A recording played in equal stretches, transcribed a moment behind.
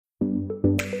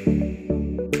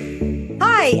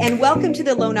And welcome to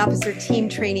the Loan Officer Team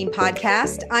Training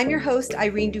Podcast. I'm your host,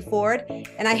 Irene Duford,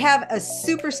 and I have a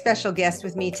super special guest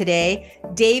with me today,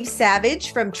 Dave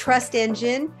Savage from Trust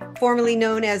Engion, formerly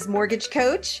known as Mortgage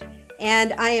Coach.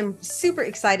 And I am super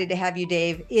excited to have you,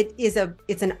 Dave.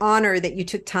 It's an honor that you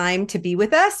took time to be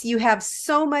with us. You have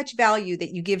so much value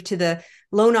that you give to the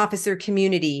loan officer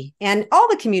community and all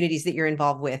the communities that you're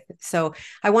involved with. So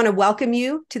I want to welcome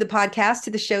you to the podcast,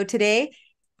 to the show today.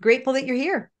 Grateful that you're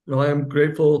here. Well, I'm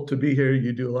grateful to be here.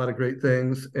 You do a lot of great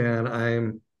things, and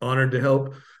I'm honored to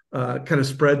help kind of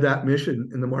spread that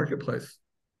mission in the marketplace.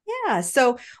 Yeah.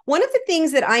 So one of the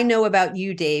things that I know about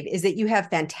you, Dave, is that you have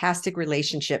fantastic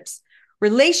relationships.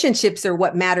 Relationships are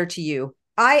what matter to you.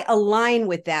 I align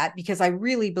with that because I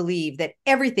really believe that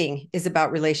everything is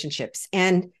about relationships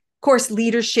and, of course,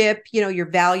 leadership, your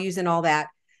values and all that.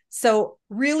 So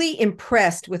really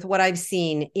impressed with what I've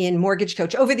seen in Mortgage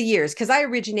Coach over the years, because I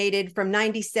originated from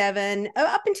 97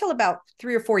 up until about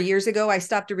 3 or 4 years ago. I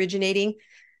stopped originating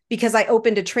because I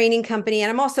opened a training company and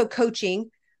I'm also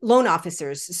coaching loan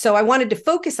officers. So I wanted to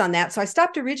focus on that. So I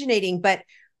stopped originating. But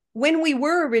when we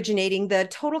were originating, the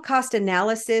total cost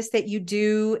analysis that you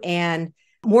do and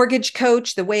Mortgage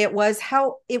Coach, the way it was,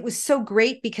 how it was so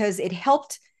great because it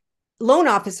helped loan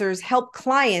officers help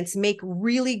clients make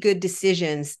really good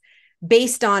decisions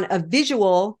based on a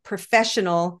visual,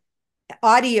 professional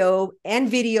audio and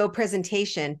video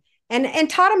presentation and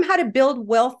taught them how to build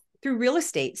wealth through real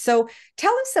estate. So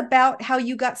tell us about how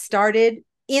you got started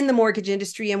in the mortgage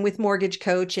industry and with Mortgage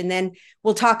Coach. And then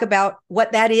we'll talk about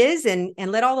what that is and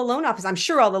let all the loan officers, I'm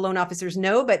sure all the loan officers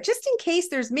know, but just in case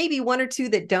there's maybe one or two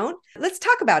that don't, let's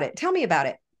talk about it. Tell me about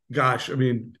it. Gosh,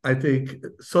 I think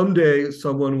someday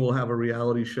someone will have a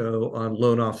reality show on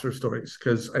loan officer stories,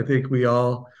 because I think we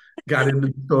all got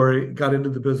into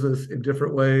the business in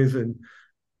different ways. And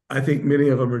I think many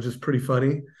of them are just pretty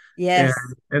funny. Yes.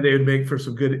 And they would make for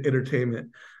some good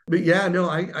entertainment. But yeah, no,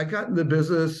 I got in the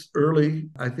business early.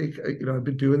 I think, I've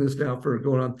been doing this now for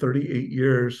going on 38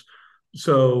 years.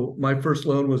 So my first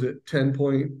loan was at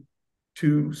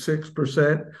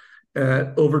 10.26%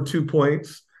 at over 2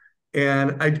 points.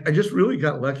 And I just really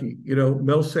got lucky.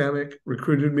 Mel Samick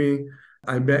recruited me.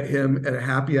 I met him at a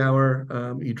happy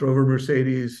hour. He drove a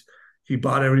Mercedes. He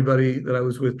bought everybody that I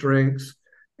was with drinks.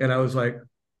 And I was like,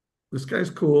 this guy's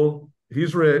cool.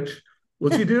 He's rich.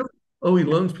 What's he do? Oh, he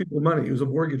loans people money. He was a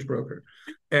mortgage broker.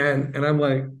 And I'm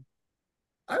like,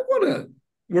 I want to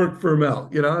work for Mel.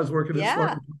 I was working at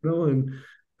Smart Capital, and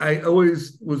I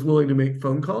always was willing to make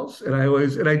phone calls. And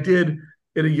I did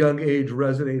at a young age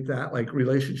resonate that like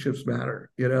relationships matter.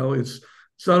 It's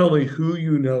not only who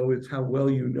you know, it's how well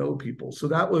you know people. So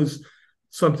that was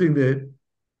something that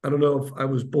I don't know if I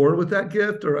was born with that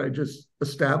gift or I just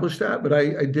established that, but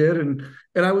I did. And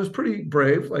I was pretty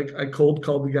brave. Like I cold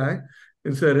called the guy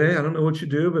and said, hey, I don't know what you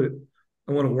do, but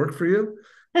I want to work for you.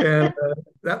 And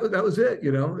that was it.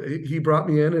 He brought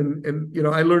me in and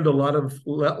I learned a lot of,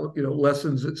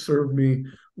 lessons that served me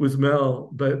with Mel.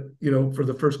 But, for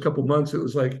the first couple months, it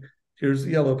was like, here's the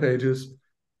yellow pages.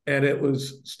 And it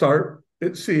was start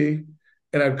at C.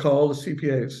 And I'd call the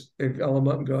CPAs and call them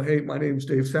up and go, hey, my name's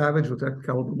Dave Savage with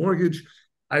Excalibur Mortgage.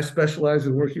 I specialize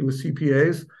in working with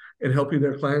CPAs and helping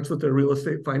their clients with their real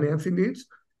estate financing needs.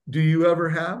 Do you ever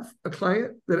have a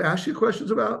client that asks you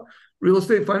questions about real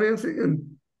estate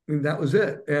financing? And that was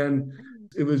it. And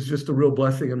it was just a real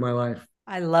blessing in my life.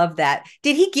 I love that.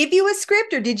 Did he give you a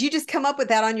script or did you just come up with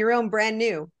that on your own, brand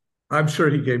new? I'm sure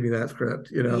he gave me that script,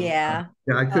 Yeah.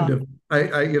 Yeah, I couldn't have.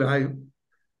 I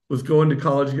was going to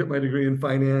college to get my degree in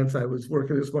finance. I was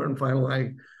working at Smart and Final.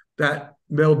 That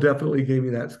Mel definitely gave me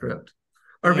that script.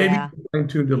 Or maybe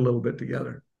fine-tuned it a little bit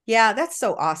together. Yeah, that's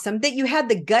so awesome that you had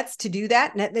the guts to do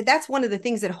that. And that's one of the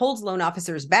things that holds loan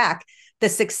officers back. The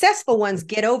successful ones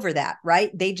get over that,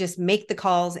 right? They just make the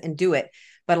calls and do it.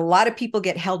 But a lot of people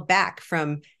get held back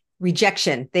from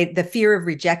rejection. The fear of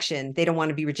rejection. They don't want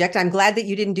to be rejected. I'm glad that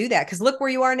you didn't do that because look where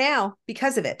you are now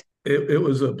because of it. It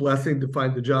was a blessing to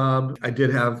find the job. I did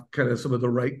have kind of some of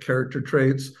the right character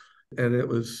traits, and it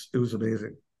was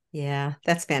amazing. Yeah,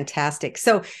 that's fantastic.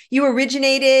 So you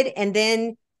originated, and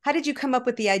then how did you come up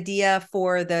with the idea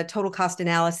for the total cost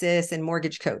analysis and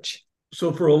Mortgage Coach?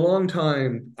 So for a long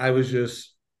time, I was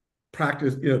just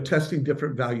testing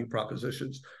different value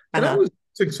propositions. And I was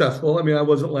successful. I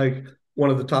wasn't like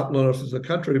one of the top loan officers in the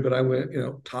country, but I went,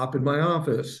 top in my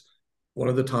office, one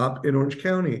of the top in Orange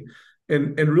County.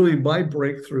 And really my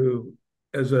breakthrough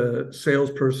as a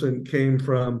salesperson came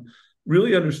from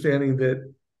really understanding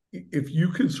that if you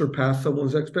can surpass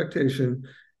someone's expectation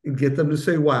and get them to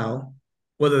say, wow,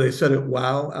 whether they said it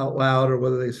wow out loud or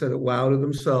whether they said it wow to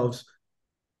themselves,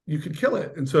 you could kill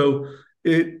it. And so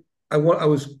it I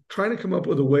was trying to come up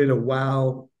with a way to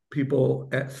wow people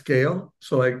at scale.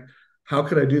 So like, how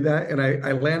could I do that? And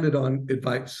I landed on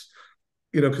advice,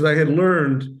 because I had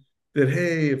learned that,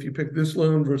 hey, if you pick this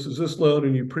loan versus this loan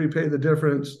and you prepay the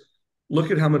difference,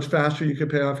 look at how much faster you could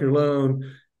pay off your loan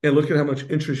and look at how much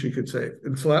interest you could save.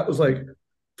 And so that was like,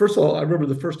 first of all, I remember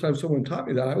the first time someone taught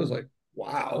me that, I was like,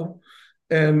 wow.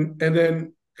 And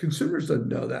then consumers didn't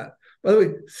know that. By the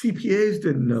way, CPAs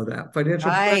didn't know that. Financial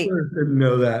Right. planners didn't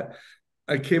know that.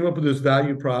 I came up with this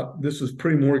value prop. This is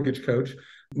pre-mortgage coach.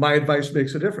 My advice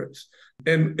makes a difference.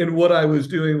 And what I was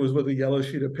doing was with a yellow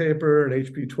sheet of paper, an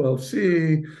HP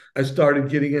 12C. I started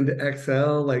getting into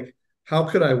Excel. Like, how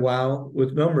could I wow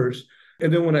with numbers?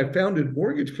 And then when I founded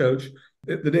Mortgage Coach,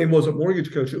 the name wasn't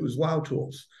Mortgage Coach, it was Wow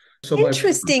Tools. So my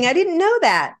Interesting. I didn't know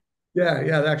that.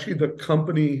 yeah. Actually, the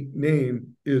company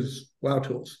name is Wow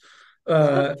Tools.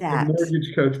 Love And that.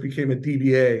 Mortgage Coach became a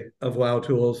DBA of Wow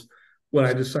Tools when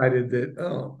I decided that,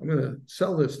 oh, I'm going to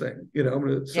sell this thing. I'm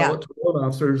going to sell Yeah. it to loan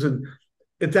officers. And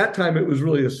at that time, it was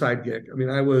really a side gig. I mean,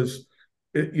 I was,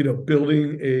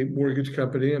 building a mortgage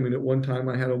company. I mean, at one time,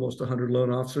 I had almost 100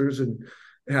 loan officers and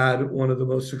had one of the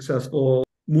most successful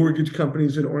mortgage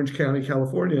companies in Orange County,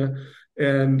 California.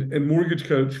 And Mortgage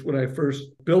Coach, when I first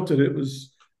built it, it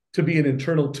was to be an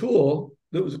internal tool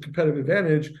that was a competitive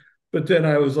advantage. But then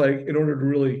I was like, in order to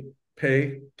really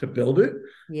pay to build it,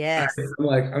 Yes. I'm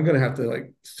like, I'm going to have to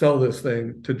like sell this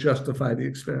thing to justify the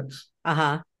expense.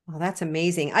 Uh-huh. Well, that's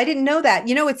amazing. I didn't know that.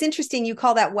 It's interesting you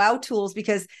call that Wow Tools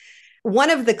because one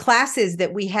of the classes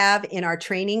that we have in our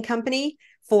training company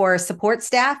for support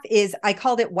staff is I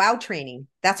called it Wow Training.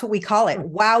 That's what we call it,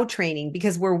 Wow Training,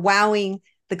 because we're wowing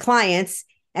the clients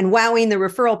and wowing the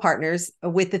referral partners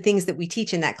with the things that we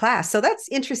teach in that class. So that's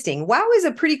interesting. Wow is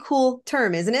a pretty cool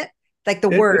term, isn't it? Like the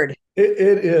It, word.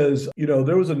 it is,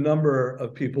 there was a number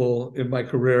of people in my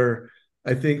career.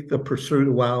 I think The Pursuit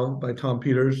of Wow by Tom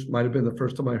Peters might have been the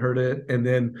first time I heard it. And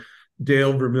then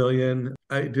Dale Vermillion,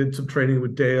 I did some training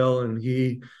with Dale and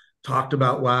he talked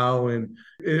about Wow and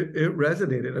it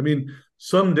resonated. I mean,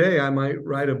 someday I might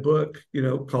write a book,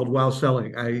 called Wow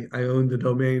Selling. I own the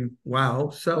domain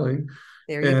Wow Selling.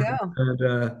 There you And,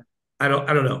 go. I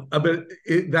don't know. But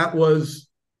that was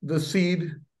the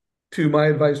seed to my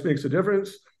advice makes a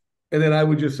difference. And then I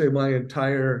would just say my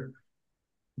entire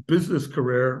business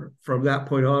career from that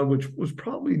point on, which was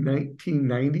probably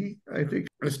 1990, I think,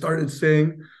 I started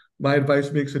saying my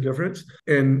advice makes a difference.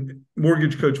 And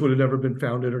Mortgage Coach would have never been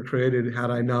founded or created had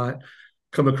I not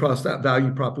come across that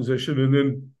value proposition. And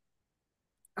then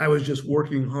I was just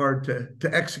working hard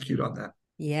to execute on that.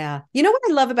 Yeah. You know what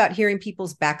I love about hearing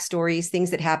people's backstories, things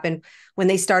that happened when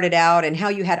they started out and how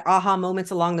you had aha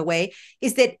moments along the way,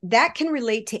 is that that can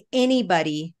relate to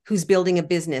anybody who's building a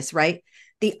business, right?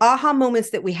 The aha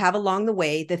moments that we have along the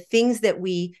way, the things that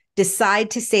we decide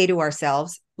to say to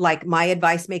ourselves, like my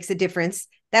advice makes a difference.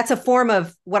 That's a form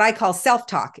of what I call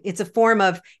self-talk. It's a form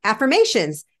of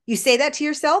affirmations. You say that to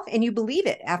yourself and you believe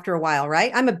it after a while,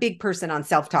 right? I'm a big person on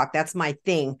self-talk. That's my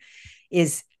thing,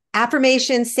 is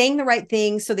affirmations, saying the right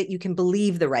thing so that you can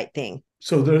believe the right thing.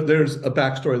 So there's a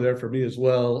backstory there for me as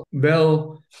well.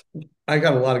 Mel, I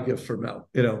got a lot of gifts from Mel.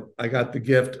 I got the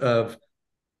gift of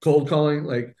cold calling,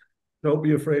 like, don't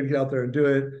be afraid, get out there and do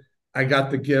it. I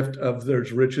got the gift of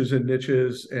there's riches and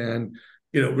niches and,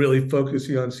 really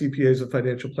focusing on CPAs and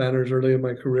financial planners early in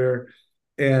my career.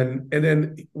 And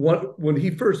then when he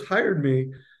first hired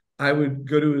me, I would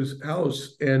go to his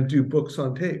house and do books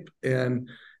on tape. And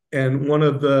one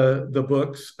of the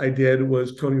books I did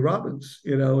was Tony Robbins,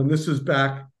 and this is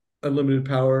back Unlimited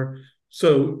Power.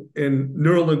 So in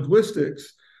neurolinguistics,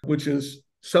 which is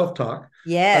self-talk, uh,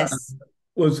 Yes.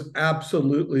 was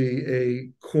absolutely a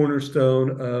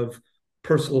cornerstone of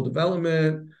personal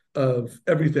development, of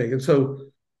everything. And so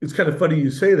it's kind of funny you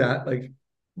say that. Like,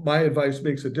 my advice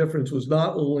makes a difference was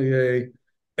not only a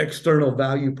external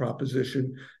value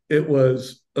proposition, it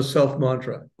was a self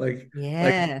mantra. Like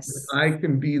Yes. I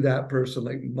can be that person.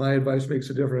 Like, my advice makes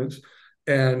a difference,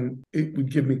 and it would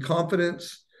give me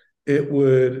confidence. It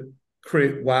would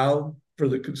create wow for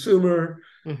the consumer,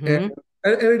 and Mm-hmm.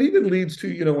 and it even leads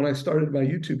to, when I started my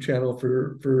YouTube channel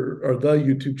or the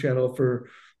YouTube channel for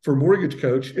Mortgage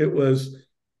Coach, it was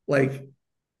like,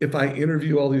 if I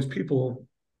interview all these people,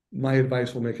 my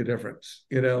advice will make a difference,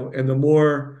 and the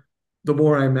more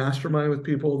I mastermind with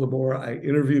people, the more I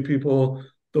interview people,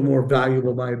 the more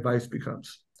valuable my advice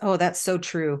becomes. Oh, that's so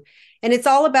true. And it's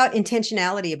all about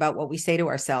intentionality about what we say to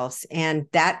ourselves. And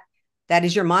that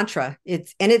is your mantra.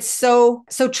 It's so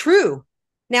true.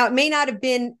 Now, it may not have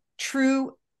been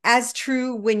true as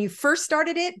true when you first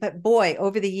started it, but boy,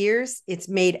 over the years, it's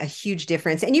made a huge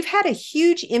difference. And you've had a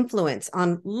huge influence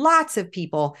on lots of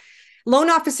people.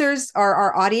 Loan officers are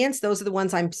our audience. Those are the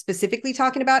ones I'm specifically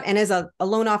talking about. And as a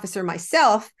loan officer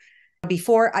myself,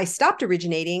 before I stopped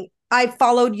originating, I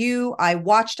followed you. I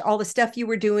watched all the stuff you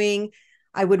were doing.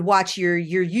 I would watch your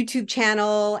YouTube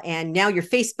channel and now your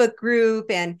Facebook group.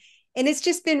 And it's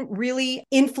just been really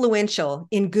influential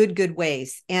in good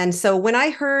ways. And so when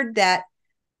I heard that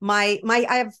my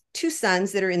I have two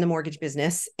sons that are in the mortgage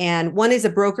business, and one is a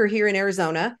broker here in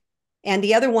Arizona, and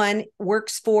the other one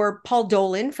works for Paul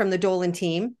Dolan from the Dolan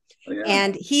team, Oh, yeah.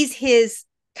 and he's his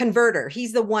converter.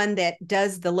 He's the one that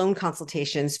does the loan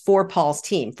consultations for Paul's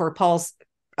team, for Paul's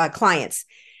clients.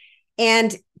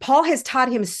 And Paul has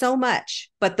taught him so much,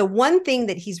 but the one thing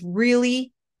that he's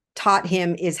really taught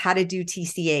him is how to do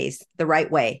TCAs the right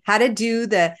way, how to do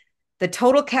the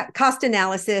total cost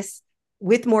analysis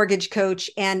with Mortgage Coach.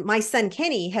 And my son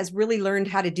Kenny has really learned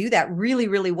how to do that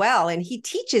really well, and he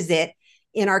teaches it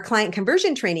in our client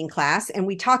conversion training class. And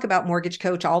we talk about Mortgage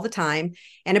Coach all the time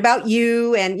and about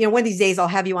you. And one of these days I'll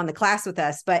have you on the class with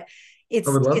us. But I it's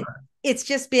would love it, it's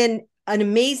just been an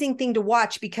amazing thing to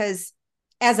watch, because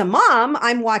as a mom,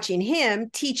 I'm watching him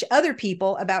teach other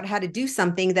people about how to do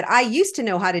something that I used to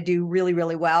know how to do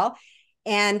really well.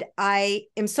 And I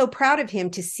am so proud of him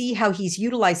to see how he's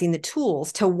utilizing the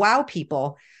tools to wow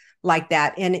people like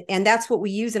that. And that's what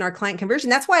we use in our client conversion.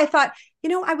 That's why I thought,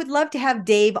 I would love to have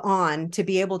Dave on to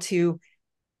be able to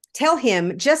tell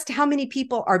him just how many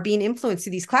people are being influenced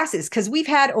through these classes. Because we've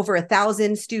had over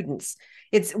 1,000 students.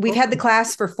 We've had the that.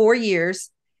 class for 4 years.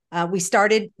 We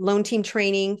started loan team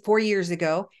training 4 years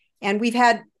ago, and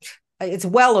it's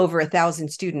well over 1,000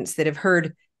 students that have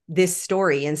heard this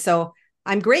story. And so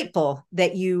I'm grateful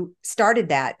that you started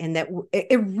that, and that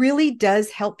it really does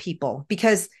help people,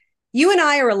 because you and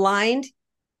I are aligned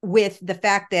with the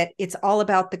fact that it's all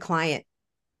about the client.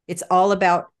 It's all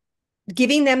about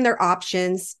giving them their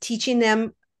options, teaching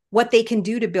them what they can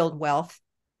do to build wealth,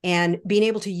 and being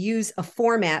able to use a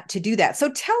format to do that.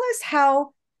 So tell us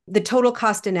how the total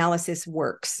cost analysis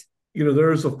works.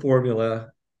 There is a formula,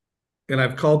 and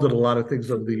I've called it a lot of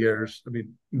things over the years. I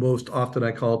mean, most often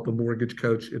I call it the Mortgage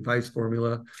Coach advice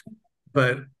formula,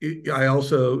 but I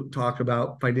also talk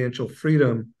about financial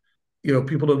freedom.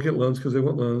 People don't get loans because they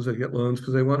want loans. They get loans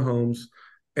because they want homes.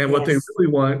 And what they Yes.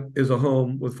 really want is a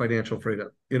home with financial freedom.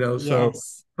 So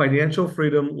Yes. financial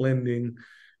freedom lending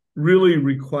really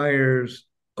requires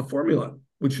a formula,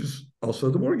 which is also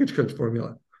the Mortgage Coach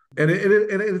formula. And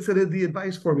it's the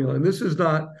advice formula. And this is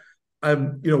not,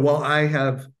 while I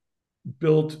have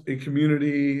built a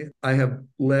community, I have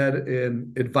led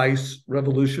an advice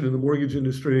revolution in the mortgage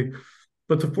industry,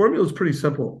 but the formula is pretty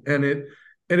simple. And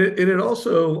it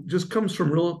also just comes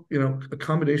from real, a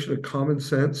combination of common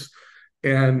sense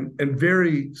and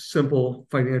very simple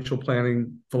financial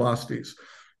planning philosophies.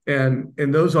 And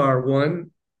those are: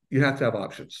 one, you have to have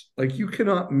options. Like, you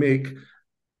cannot make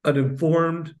an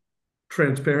informed,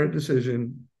 transparent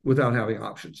decision without having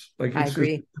options. Like, I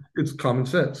agree. it's common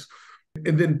sense.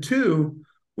 And then two,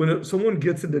 when someone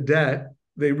gets into debt,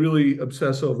 they really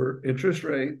obsess over interest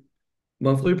rate,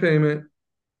 monthly payment,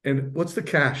 and what's the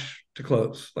cash to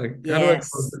close? Like, how do I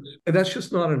close Yes. this? And that's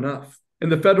just not enough.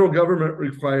 And the federal government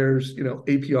requires,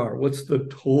 APR. What's the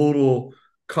total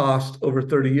cost over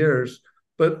 30 years?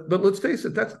 But let's face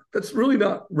it, that's really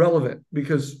not relevant,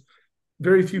 because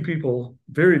very few people,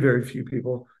 very few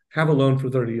people, have a loan for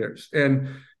 30 years. And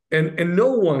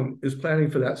no one is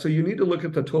planning for that. So you need to look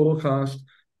at the total cost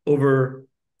over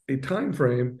a time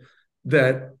frame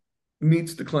that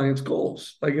meets the client's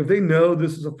goals. Like, if they know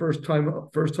this is a first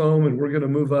home and we're going to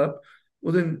move up,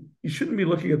 well, then you shouldn't be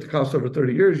looking at the cost over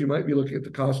 30 years. You might be looking at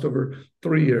the cost over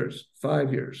 3 years,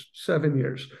 5 years, 7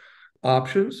 years.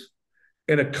 Options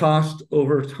and a cost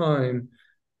over time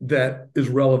that is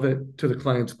relevant to the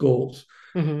client's goals.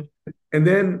 Mm-hmm. And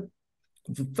then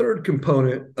the third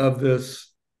component of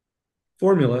this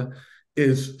formula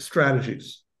is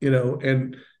strategies,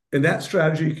 and that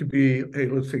strategy could be, hey,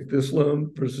 let's take this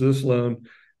loan versus this loan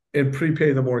and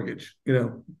prepay the mortgage.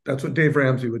 That's what Dave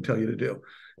Ramsey would tell you to do.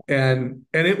 And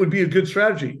it would be a good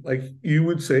strategy. Like, you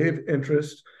would save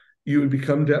interest, you would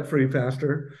become debt free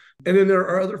faster. And then there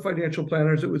are other financial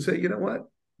planners that would say, you know what,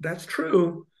 that's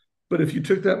true. But if you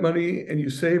took that money and you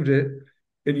saved it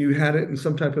and you had it in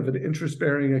some type of an interest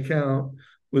bearing account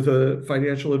with a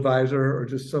financial advisor or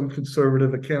just some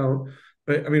conservative account,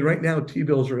 right? I mean, right now,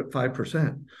 T-bills are at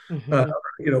 5%,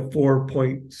 Mm-hmm.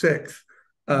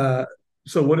 4.6.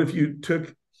 So what if you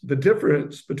took the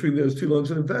difference between those two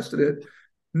loans and invested it?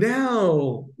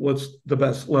 Now, what's the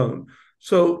best loan?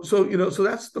 So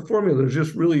that's the formula. There's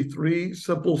just really three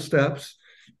simple steps,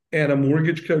 and a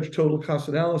mortgage coach total cost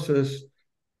analysis.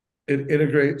 It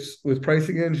integrates with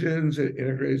pricing engines. It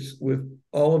integrates with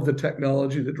all of the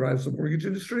technology that drives the mortgage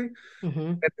industry. Hmm.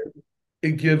 And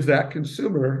it gives that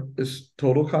consumer this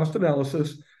total cost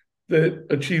analysis that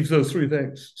achieves those three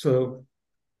things. So,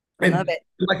 I love and it.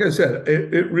 like I said,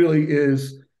 it really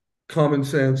is common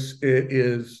sense. It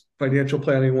is financial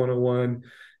planning 101.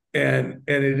 And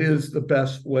it is the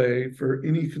best way for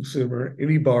any consumer,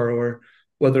 any borrower,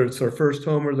 whether it's their first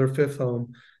home or their fifth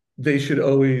home, they should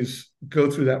always go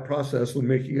through that process when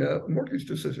making a mortgage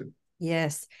decision.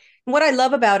 Yes. What I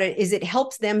love about it is it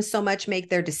helps them so much make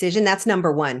their decision. That's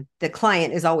number one. The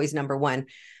client is always number one.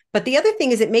 But the other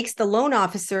thing is it makes the loan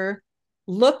officer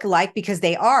look like, because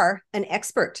they are an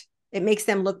expert, it makes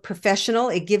them look professional.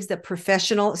 It gives the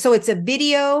professional. So it's a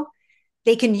video.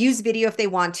 They can use video if they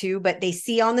want to, but they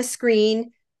see on the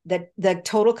screen the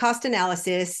total cost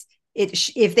analysis.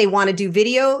 If they want to do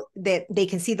video, that they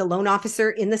can see the loan officer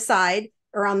in the side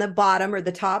or on the bottom or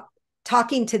the top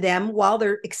talking to them while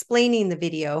they're explaining the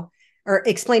video or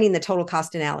explaining the total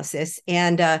cost analysis.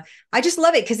 And I just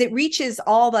love it because it reaches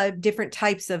all the different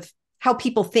types of how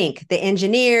people think. The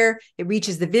engineer, it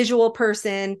reaches the visual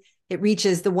person, it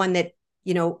reaches the one that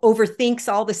overthinks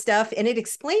all the stuff, and it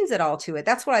explains it all to it.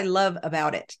 That's what I love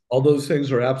about it. All those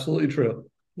things are absolutely true.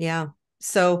 Yeah.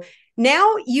 So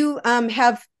now you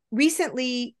have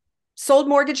recently sold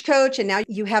Mortgage Coach, and now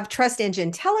you have Trust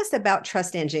Engion. Tell us about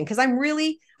Trust Engion, because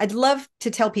I'd love to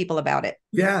tell people about it.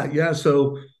 Yeah.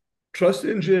 So Trust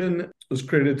Engine was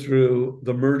created through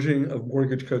the merging of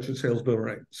Mortgage Coach and Sales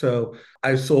Boomerang. So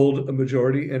I sold a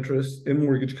majority interest in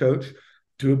Mortgage Coach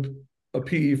to a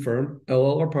PE firm,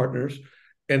 LLR Partners,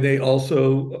 and they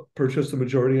also purchased a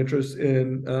majority interest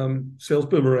in Sales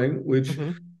Boomerang, which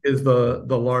Mm-hmm. is the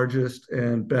largest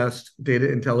and best data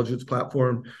intelligence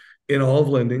platform in all of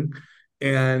lending.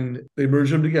 And they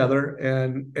merged them together,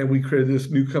 and we created this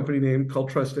new company name called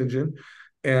Trust Engine.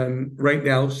 And right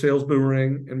now, Sales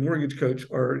Boomerang and Mortgage Coach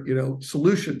are,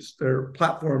 solutions. They're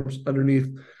platforms underneath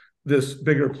this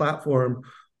bigger platform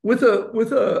with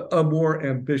a more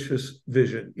ambitious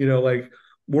vision. Like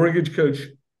Mortgage Coach,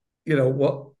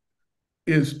 what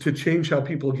is to change how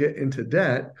people get into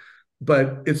debt,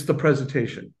 but it's the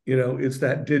presentation. It's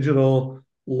that digital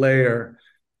layer.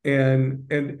 And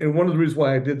one of the reasons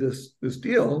why I did this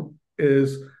deal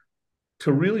is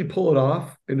to really pull it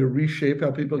off and to reshape how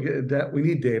people get in debt. We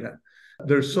need data.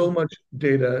 There's so much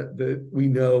data that we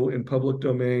know in public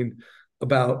domain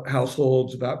about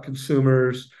households, about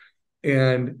consumers,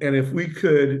 and if we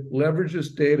could leverage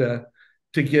this data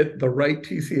to get the right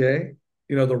TCA,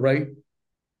 the right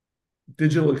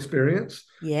digital experience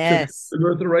to the Yes.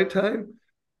 consumer at the right time,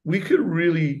 we could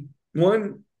really,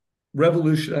 one,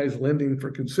 revolutionize lending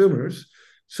for consumers.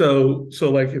 So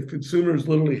like if consumers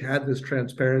literally had this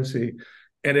transparency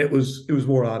and it was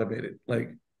more automated, like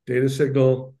data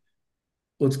signal,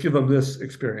 let's give them this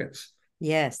experience.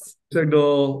 Yes.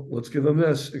 Signal, let's give them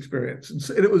this experience.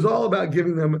 And it was all about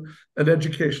giving them an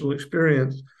educational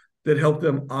experience that helped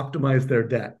them optimize their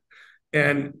debt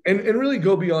and really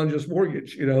go beyond just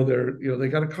mortgage. They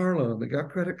got a car loan, they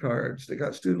got credit cards, they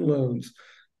got student loans.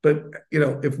 But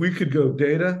if we could go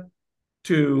data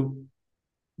to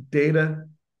data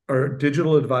or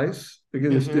digital advice,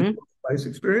 again, this Mm-hmm. digital advice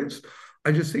experience,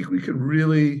 I just think we could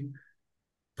really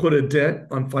put a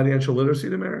dent on financial literacy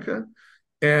in America,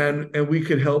 and we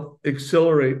could help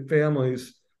accelerate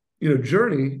families,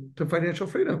 journey to financial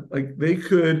freedom. Like they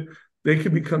could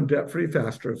become debt free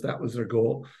faster if that was their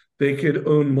goal. They could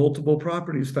own multiple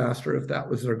properties faster if that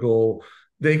was their goal.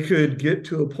 They could get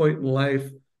to a point in life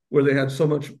where they had so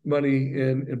much money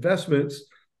in investments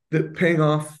that paying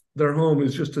off their home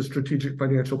is just a strategic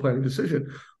financial planning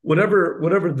decision.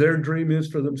 Whatever their dream is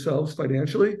for themselves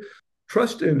financially,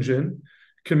 Trust Engine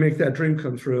can make that dream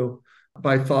come true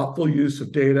by thoughtful use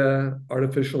of data,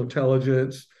 artificial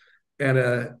intelligence, and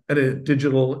a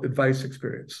digital advice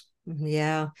experience.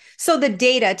 Yeah. So the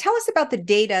data, tell us about the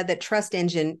data that Trust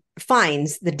Engine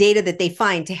finds, the data that they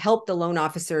find to help the loan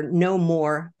officer know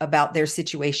more about their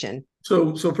situation.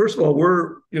 So first of all,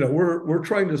 we're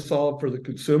trying to solve for the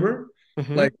consumer.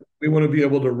 Mm-hmm. Like we want to be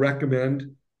able to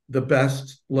recommend the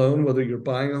best loan, whether you're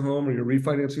buying a home or you're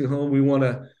refinancing a home. We want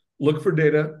to look for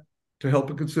data to help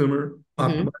a consumer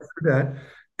Mm-hmm. optimize for debt,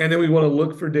 and then we want to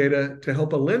look for data to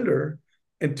help a lender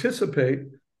anticipate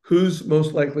who's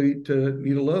most likely to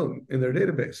need a loan in their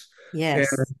database. And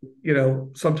Yes.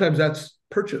 sometimes that's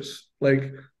purchase.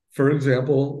 Like for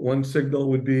example, one signal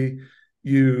would be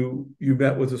you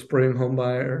met with a spring home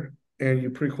buyer and you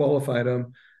pre-qualified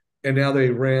them, and now they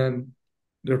ran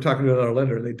they're talking to another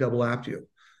lender and they double apped you.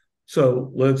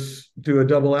 So let's do a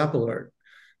double app alert.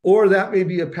 Or that may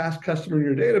be a past customer in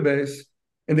your database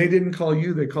and they didn't call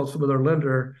you, they called some other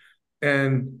lender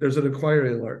and there's an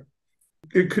inquiry alert.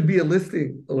 It could be a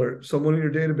listing alert. Someone in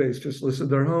your database just listed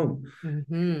their home.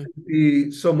 Mm-hmm. It could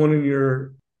be someone in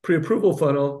your pre-approval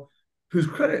funnel whose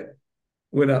credit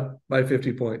went up by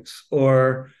 50 points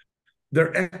or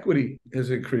their equity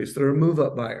has increased. They're a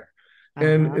move-up buyer.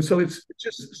 And Uh-huh. so it's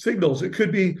just signals. It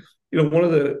could be, one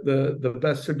of the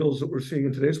best signals that we're seeing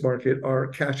in today's market are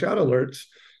cash out alerts,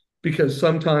 because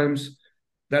sometimes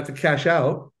that's a cash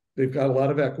out. They've got a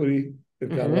lot of equity, they've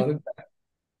got a lot Mm-hmm. of debt,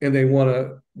 and they want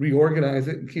to reorganize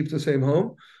it and keep the same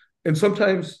home. And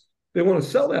sometimes they want to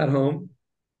sell that home,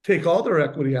 take all their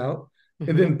equity out, and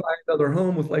Mm-hmm. then buy another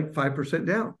home with like 5%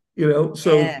 down. You know,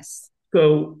 so Yes.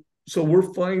 so so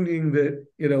we're finding that,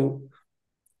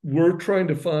 we're trying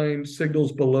to find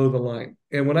signals below the line.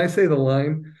 And when I say the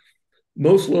line,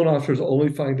 most loan officers only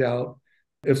find out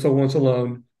if someone wants a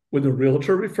loan when the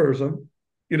realtor refers them.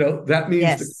 That means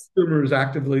the Yes. consumer is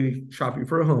actively shopping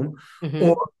for a home, Mm-hmm.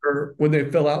 or when they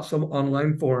fill out some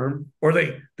online form, or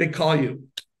they call you,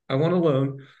 I want a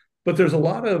loan. But there's a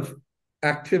lot of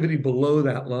activity below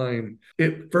that line.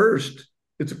 At first,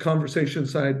 it's a conversation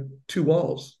inside two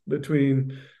walls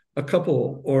between a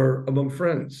couple or among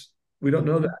friends. We don't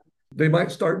know Mm-hmm. that. They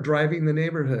might start driving the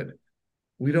neighborhood.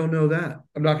 We don't know that.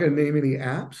 I'm not going to name any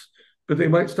apps, but they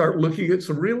might start looking at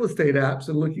some real estate apps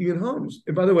and looking at homes.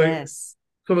 And by the way, Yes.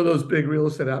 some of those big real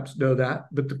estate apps know that,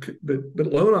 but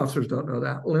loan officers don't know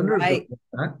that. Lenders don't Right. know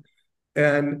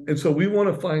that. And so we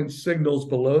want to find signals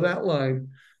below that line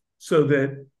so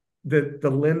that the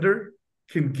lender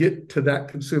can get to that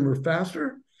consumer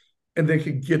faster, and they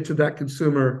can get to that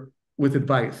consumer with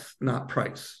advice, not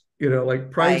price. Like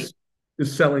Right. price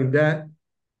is selling debt.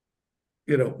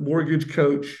 Mortgage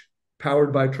coach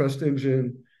powered by Trust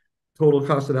Engine, total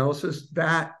cost analysis.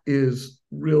 That is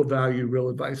real value, real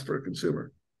advice for a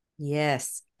consumer.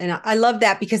 Yes. And I love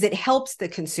that because it helps the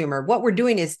consumer. What we're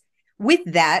doing is with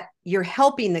that, you're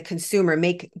helping the consumer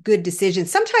make good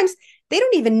decisions. Sometimes they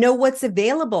don't even know what's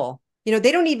available.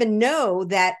 They don't even know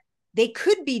that they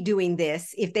could be doing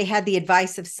this if they had the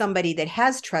advice of somebody that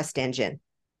has Trust Engine.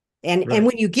 And Right.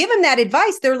 when you give them that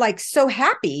advice, they're like so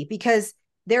happy because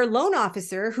their loan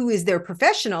officer, who is their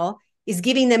professional, is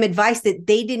giving them advice that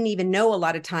they didn't even know a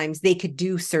lot of times they could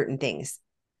do certain things.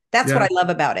 That's what Yeah. I love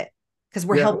about it because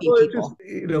we're Yeah. helping Well, it just,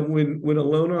 people. when a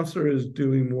loan officer is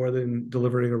doing more than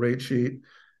delivering a rate sheet,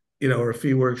 or a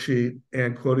fee worksheet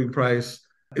and quoting price,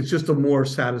 it's just a more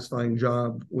satisfying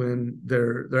job when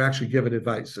they're actually giving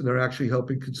advice and they're actually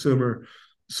helping consumer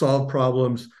solve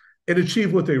problems and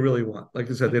achieve what they really want.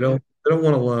 Like I said, they Mm-hmm. don't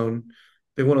want a loan.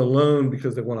 They want a loan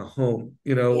because they want a home,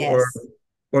 Yes.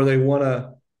 or they want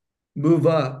to move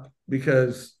up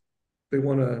because they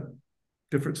want a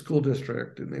different school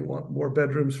district and they want more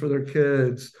bedrooms for their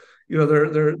kids. They're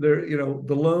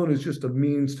the loan is just a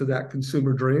means to that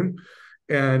consumer dream.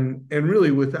 And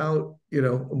really, without a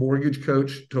mortgage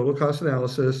coach, total cost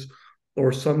analysis,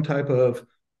 or some type of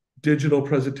digital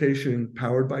presentation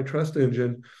powered by Trust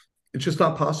Engine, it's just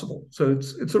not possible. So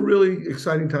it's a really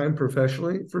exciting time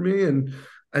professionally for me, and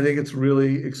I think it's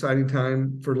really exciting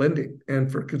time for lending and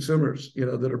for consumers,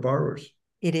 that are borrowers.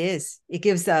 It is. It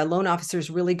gives loan officers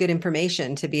really good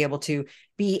information to be able to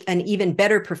be an even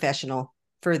better professional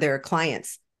for their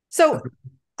clients. So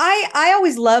I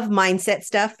always love mindset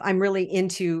stuff. I'm really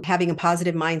into having a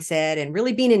positive mindset and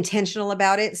really being intentional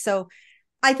about it. So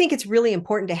I think it's really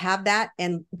important to have that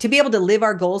and to be able to live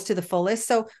our goals to the fullest.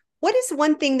 So what is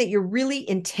one thing that you're really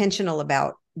intentional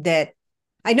about that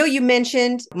I know you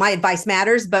mentioned my advice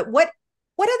matters, but what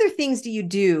other things do you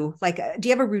do? Like do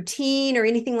you have a routine or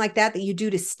anything like that that you do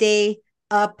to stay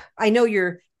up? I know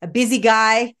you're a busy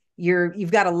guy.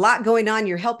 You've got a lot going on.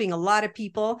 You're helping a lot of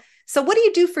people. So what do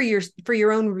you do for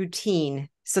your own routine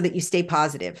so that you stay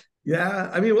positive?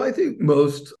 Yeah, I mean, well, I think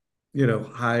most,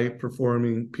 high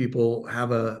performing people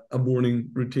have a morning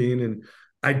routine, and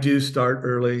I do start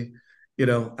early.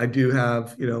 I do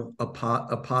have, a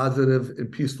positive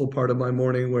and peaceful part of my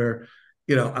morning where,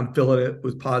 I'm filling it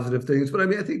with positive things. But I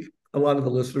mean, I think a lot of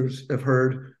the listeners have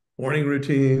heard morning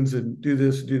routines and do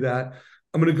this, do that.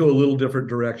 I'm going to go a little different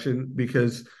direction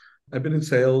because I've been in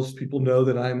sales. People know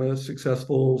that I'm a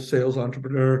successful sales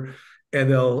entrepreneur,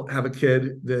 and they'll have a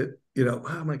kid that,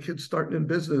 oh, my kid's starting in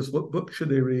business. What book should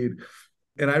they read?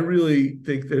 And I really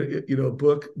think that, a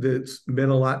book that's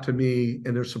meant a lot to me,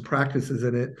 and there's some practices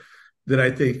in it that I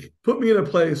think put me in a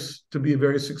place to be a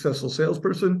very successful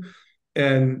salesperson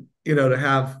and, to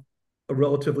have a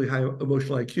relatively high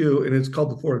emotional IQ. And it's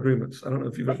called The Four Agreements. I don't know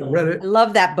if you've ever read I it.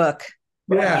 love that book.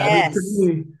 Yeah, I mean, to Yes.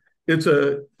 me, it's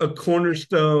a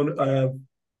cornerstone of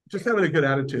just having a good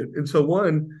attitude. And so,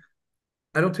 one,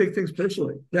 I don't take things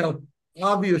personally. Now,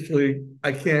 obviously,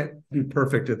 I can't be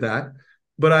perfect at that,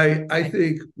 but I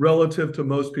think relative to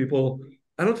most people,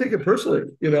 I don't take it personally.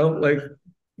 Like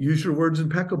use your words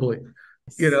impeccably.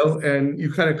 And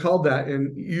you kind of called that,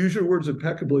 and use your words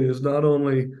impeccably is not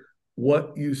only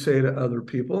what you say to other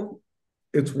people,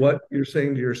 it's what you're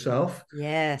saying to yourself.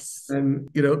 Yes. And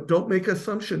don't make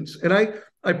assumptions. And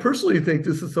I personally think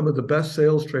this is some of the best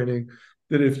sales training,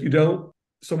 that if you don't,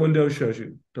 someone no shows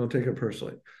you, don't take it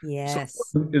personally. Yes.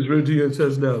 Someone is rude to you and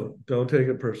says no, don't take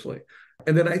it personally.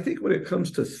 And then I think when it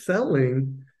comes to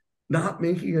selling, not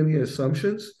making any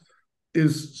assumptions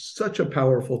is such a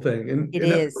powerful thing. and It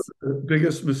and that's one is. of the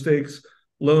biggest mistakes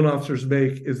loan officers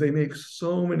make, is they make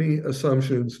so many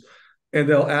assumptions, and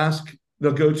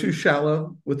they'll go too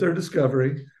shallow with their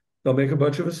discovery. They'll make a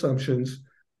bunch of assumptions,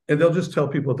 and they'll just tell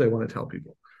people what they want to tell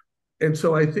people. And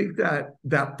so I think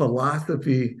that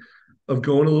philosophy of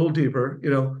going a little deeper,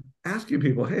 asking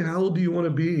people, hey, how old do you want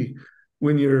to be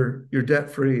when you're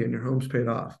debt free and your home's paid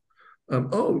off?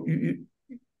 Oh,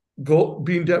 goal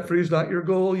being debt free is not your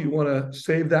goal. You want to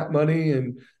save that money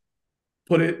and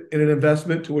put it in an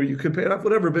investment to where you could pay it off,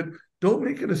 whatever. But don't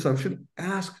make an assumption.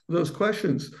 Ask those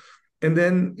questions, and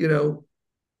then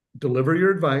deliver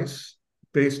your advice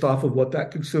based off of what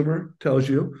that consumer tells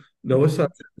you. No Mhm.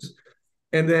 assumptions.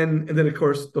 And then of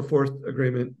course the fourth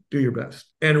agreement: do your best,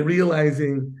 and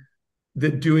realizing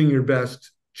that doing your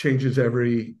best changes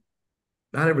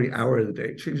not every hour of the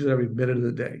day, it changes every minute of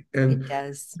the day. It And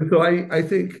does. so I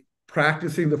think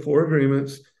practicing the four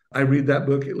agreements, I read that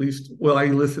book at least, well, I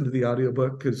listen to the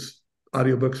audiobook because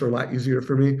audiobooks are a lot easier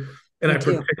for me. And Me I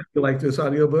too. particularly like this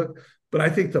audiobook. But I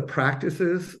think the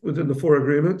practices within the four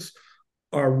agreements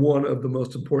are one of the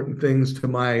most important things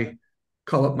to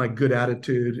call it my good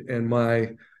attitude and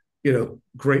my,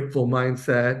 grateful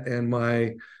mindset, and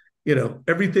my,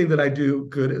 everything that I do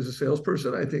good as a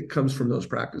salesperson, I think comes from those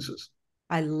practices.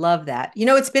 I love that.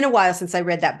 It's been a while since I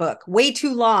read that book, way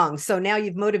too long. So now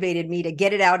you've motivated me to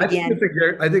get it out again.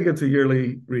 I think it's a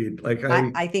yearly read. Like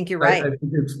I think you're I right.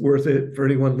 think it's worth it for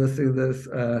anyone listening to this.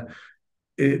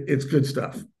 It's good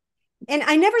stuff. And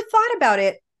I never thought about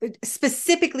it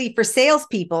specifically for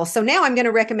salespeople. So now I'm going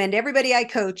to recommend everybody I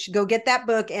coach go get that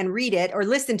book and read it or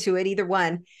listen to it, either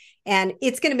one. And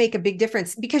it's going to make a big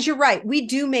difference because you're right. We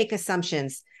do make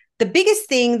assumptions. The biggest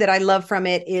thing that I love from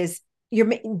it is you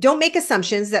don't make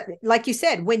assumptions that, like you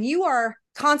said, when you are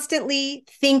constantly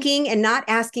thinking and not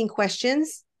asking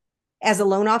questions as a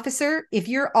loan officer, if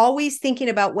you're always thinking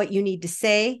about what you need to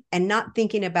say and not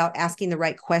thinking about asking the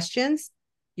right questions,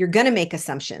 you're going to make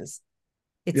assumptions.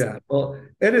 It's Yeah. Well,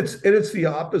 and it's the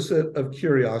opposite of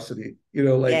curiosity.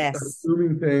 Like yes,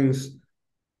 assuming things,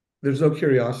 there's no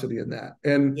curiosity in that.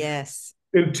 And yes.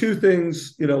 in two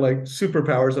things, like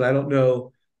superpowers that I don't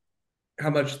know how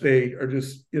much they are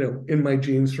just, in my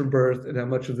genes from birth, and how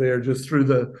much of they are just through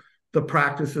the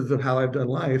practices of how I've done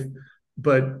life.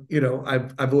 But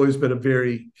I've always been a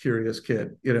very curious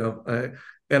kid,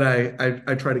 and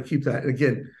I try to keep that. And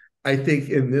again, I think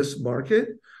in this market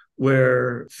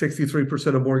where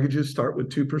 63% of mortgages start with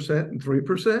 2% and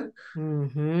 3%,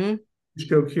 Mm-hmm.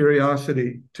 show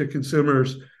curiosity to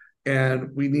consumers, and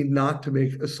we need not to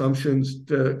make assumptions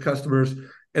to customers.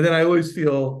 And then I always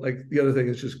feel like the other thing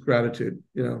is just gratitude,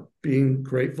 being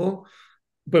grateful.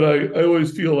 But I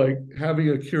always feel like having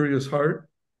a curious heart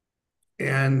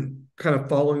and kind of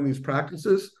following these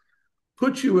practices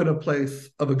puts you in a place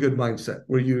of a good mindset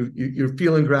where you're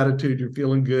feeling gratitude, you're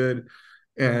feeling good,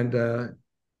 and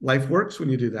life works when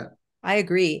you do that. I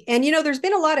agree. And there's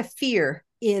been a lot of fear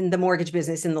in the mortgage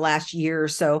business in the last year or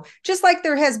so, just like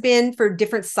there has been for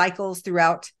different cycles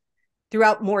throughout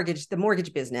the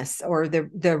mortgage business or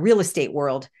the real estate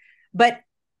world. But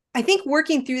I think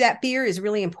working through that fear is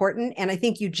really important. And I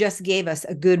think you just gave us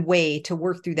a good way to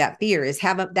work through that fear is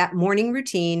that morning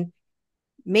routine.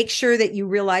 Make sure that you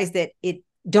realize that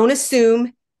don't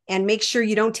assume, and make sure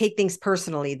you don't take things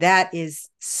personally. That is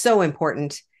so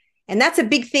important. And that's a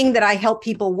big thing that I help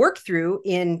people work through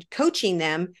in coaching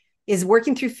them is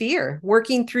working through fear,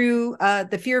 working through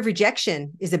the fear of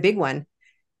rejection is a big one,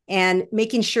 and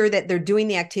making sure that they're doing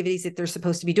the activities that they're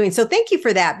supposed to be doing. So thank you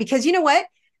for that, because you know what?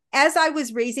 As I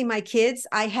was raising my kids,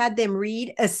 I had them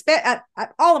read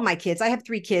all of my kids. I have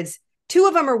three kids. Two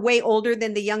of them are way older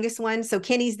than the youngest one. So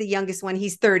Kenny's the youngest one.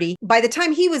 He's 30. By the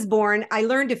time he was born, I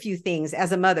learned a few things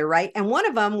as a mother, right? And one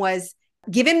of them was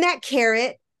give him that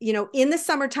carrot, in the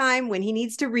summertime when he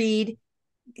needs to read,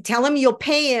 tell him you'll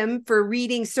pay him for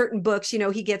reading certain books.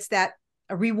 He gets that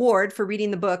a reward for reading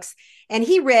the books. And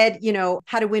he read,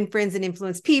 How to Win Friends and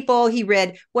Influence People. He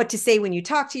read What to Say When You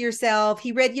Talk to Yourself.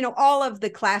 He read, all of the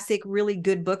classic, really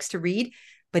good books to read.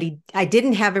 But I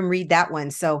didn't have him read that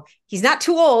one. So he's not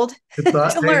too old It's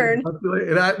not, to hey, learn.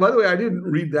 and by the way, I didn't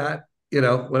read that,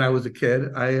 when I was a kid.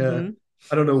 Mm-hmm.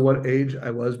 I don't know what age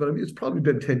I was, but I mean, it's probably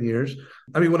been 10 years.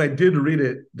 I mean, when I did read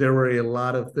it, there were a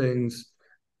lot of things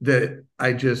that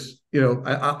I just,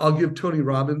 I'll give Tony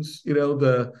Robbins,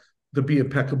 the be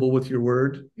impeccable with your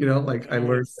word, like I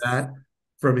learned Yes. that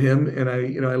from him, and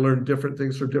I learned different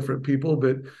things from different people.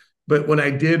 But when I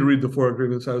did read the Four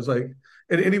Agreements, I was like,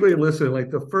 and anybody listen, like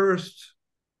the first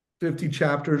 50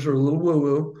 chapters are a little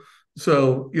woo-woo.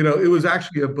 So, it was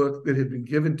actually a book that had been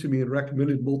given to me and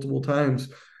recommended multiple times.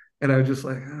 And I was just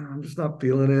like, oh, I'm just not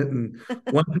feeling it. And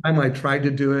one time I tried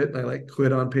to do it and I like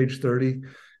quit on page 30.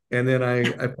 And then I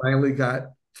finally got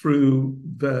through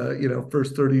the,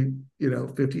 first 30,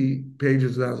 50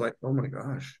 pages. And I was like, oh my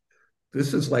gosh,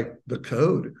 this is like the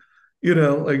code,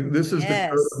 like this is the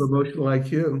code of Yes. emotional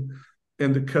IQ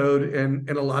and the code and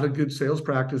a lot of good sales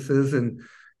practices. And,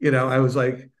 I was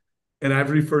like, and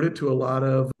I've referred it to a lot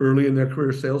of early in their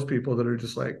career salespeople that are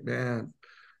just like, man,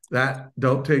 that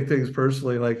don't take things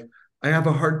personally. Like I have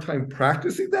a hard time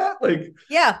practicing that. Like,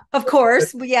 Yeah, of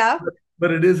course. Yeah. but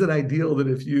it is an ideal that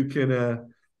if you can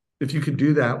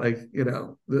do that, like,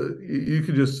 you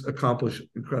can just accomplish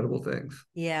incredible things.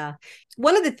 Yeah.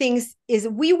 One of the things is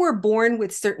we were born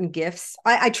with certain gifts.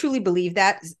 I truly believe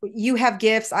that. You have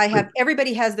gifts. I have,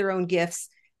 everybody has their own gifts,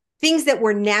 things that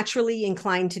we're naturally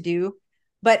inclined to do.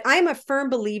 But I'm a firm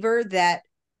believer that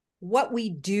what we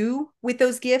do with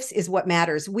those gifts is what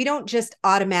matters. We don't just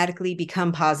automatically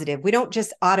become positive. We don't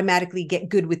just automatically get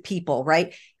good with people,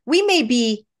 right? We may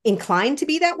be inclined to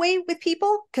be that way with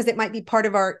people because it might be part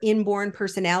of our inborn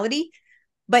personality,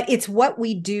 but it's what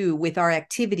we do with our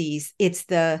activities. It's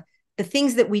the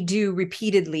things that we do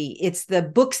repeatedly. It's the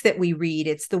books that we read.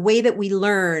 It's the way that we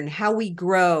learn, how we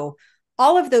grow.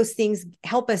 All of those things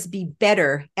help us be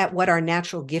better at what our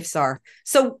natural gifts are.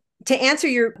 So to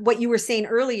answer what you were saying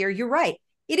earlier, you're right.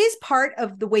 It is part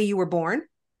of the way you were born,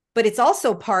 but it's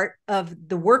also part of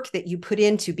the work that you put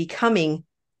into becoming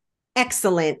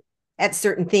excellent at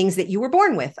certain things that you were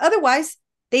born with. Otherwise,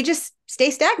 they just stay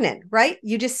stagnant, right?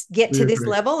 You just get We to this agree.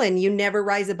 level and you never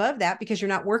rise above that because you're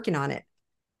not working on it.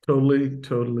 Totally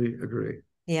agree.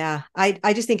 Yeah,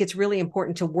 I just think it's really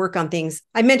important to work on things.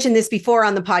 I mentioned this before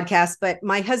on the podcast, but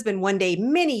my husband one day,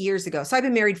 many years ago, so I've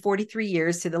been married 43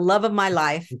 years to the love of my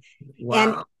life.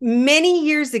 And Wow. many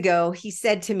years ago, he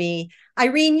said to me,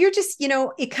 Irene, you're just,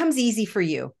 it comes easy for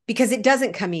you because it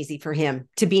doesn't come easy for him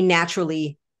to be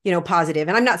naturally, positive.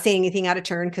 And I'm not saying anything out of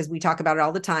turn because we talk about it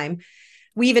all the time.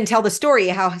 We even tell the story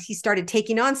how he started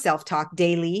taking on self-talk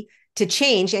daily to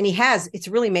change. And it's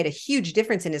really made a huge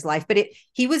difference in his life, but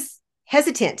he was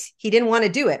hesitant. He didn't want to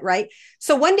do it. Right.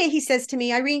 So one day he says to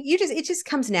me, Irene, it just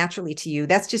comes naturally to you.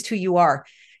 That's just who you are.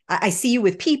 I see you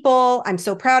with people. I'm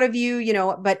so proud of you,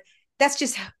 but that's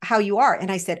just how you are.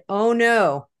 And I said, oh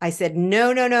no. I said,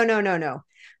 no, no, no, no, no, no.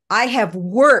 I have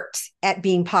worked at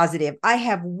being positive. I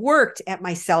have worked at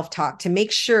my self-talk to make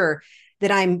sure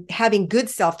that I'm having good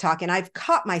self-talk and I've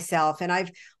caught myself and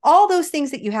I've all those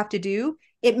things that you have to do.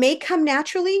 It may come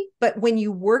naturally, but when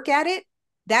you work at it,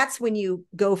 that's when you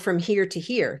go from here to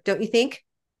here. Don't you think?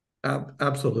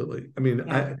 Absolutely. I mean,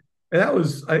 Yeah. and that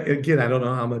was, again, I don't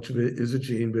know how much of it is a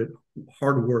gene, but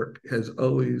hard work has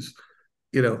always,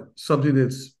 something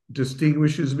that's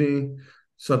distinguishes me,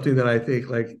 something that I think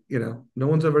like, no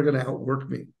one's ever going to outwork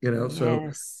me, so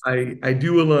Yes. I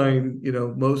do align,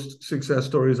 most success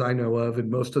stories I know of and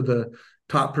most of the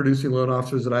top producing loan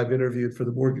officers that I've interviewed for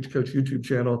the Mortgage Coach YouTube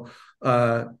channel,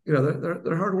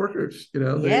 they're hard workers,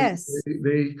 Yes.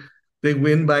 they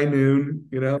win by noon,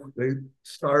 they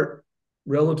start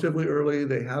relatively early.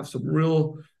 They have some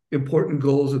real important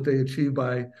goals that they achieve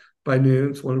by noon.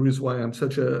 It's one of the reasons why I'm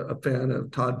such a fan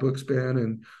of Todd Bookspan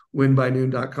and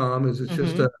winbynoon.com is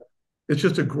Mm-hmm. it's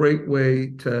just a great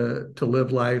way to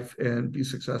live life and be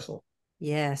successful.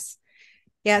 Yes.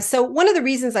 Yeah. So one of the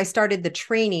reasons I started the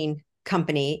training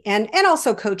company and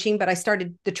also coaching, but I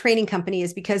started the training company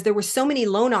is because there were so many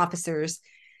loan officers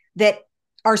that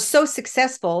are so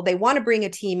successful. They want to bring a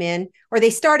team in, or they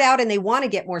start out and they want to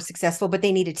get more successful, but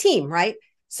they need a team, right?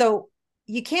 So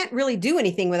you can't really do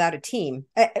anything without a team,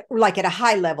 like at a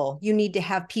high level. You need to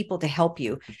have people to help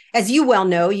you. As you well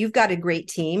know, you've got a great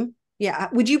team. Yeah.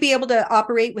 Would you be able to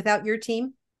operate without your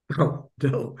team? Oh,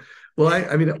 no. Well,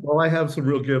 I mean, while I have some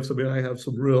real gifts, I mean, I have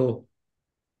some real,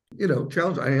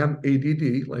 challenge. I am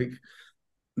ADD, like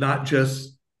not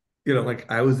just,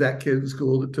 like I was that kid in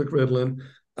school that took Ritalin.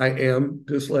 I am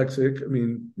dyslexic. I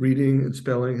mean, reading and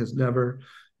spelling has never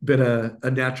been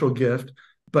a natural gift.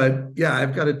 But yeah,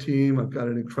 I've got a team. I've got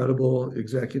an incredible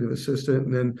executive assistant.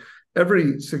 And then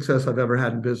every success I've ever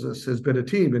had in business has been a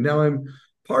team. And now I'm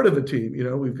part of a team. You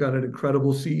know, we've got an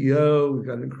incredible CEO, we've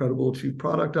got an incredible chief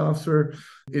product officer.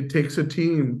 It takes a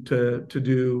team to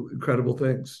do incredible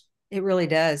things. It really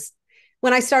does.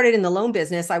 When I started in the loan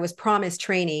business, I was promised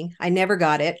training. I never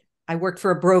got it. I worked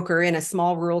for a broker in a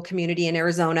small rural community in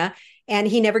Arizona, and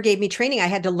he never gave me training. I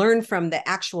had to learn from the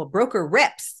actual broker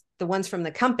reps, the ones from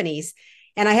the companies.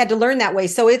 And I had to learn that way.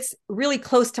 So it's really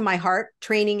close to my heart.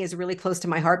 Training is really close to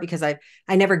my heart because I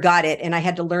never got it. And I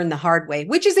had to learn the hard way,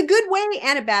 which is a good way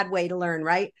and a bad way to learn,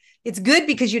 right? It's good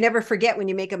because you never forget when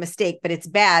you make a mistake, but it's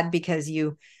bad because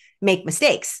you make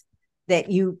mistakes that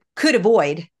you could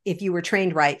avoid if you were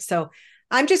trained right. So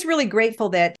I'm just really grateful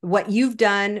that what you've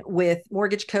done with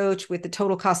Mortgage Coach, with the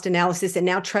total cost analysis, and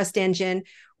now Trust Engine,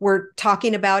 we're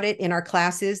talking about it in our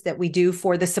classes that we do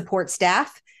for the support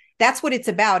staff. That's what it's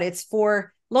about. It's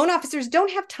for loan officers don't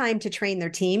have time to train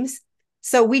their teams.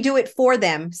 So we do it for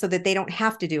them so that they don't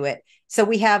have to do it. So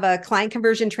we have a client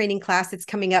conversion training class that's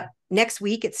coming up next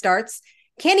week. It starts.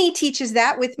 Kenny teaches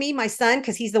that with me, my son,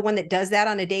 because he's the one that does that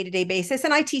on a day-to-day basis.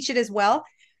 And I teach it as well.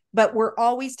 But we're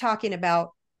always talking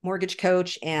about Mortgage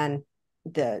Coach and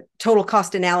the total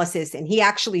cost analysis. And he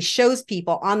actually shows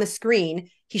people on the screen,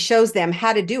 he shows them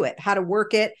how to do it, how to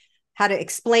work it, how to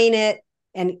explain it,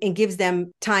 and gives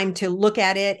them time to look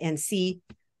at it and see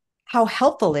how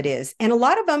helpful it is. And a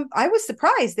lot of them, I was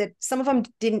surprised that some of them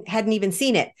hadn't even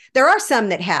seen it. There are some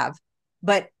that have,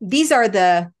 but these are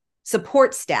the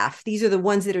support staff. These are the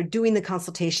ones that are doing the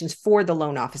consultations for the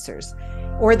loan officers,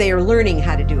 or they are learning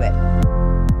how to do it.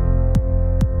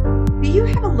 Do you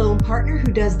have a loan partner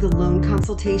who does the loan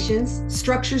consultations,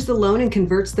 structures the loan, and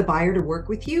converts the buyer to work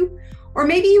with you? Or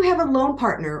maybe you have a loan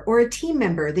partner or a team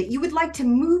member that you would like to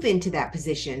move into that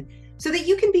position so that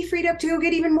you can be freed up to go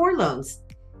get even more loans.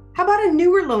 How about a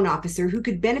newer loan officer who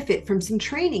could benefit from some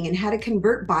training in how to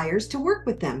convert buyers to work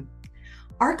with them?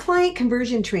 Our client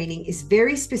conversion training is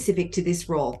very specific to this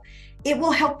role. It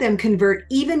will help them convert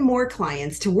even more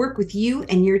clients to work with you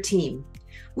and your team.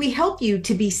 We help you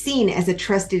to be seen as a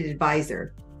trusted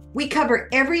advisor. We cover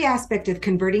every aspect of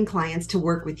converting clients to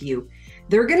work with you.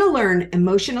 They're going to learn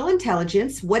emotional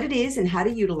intelligence, what it is and how to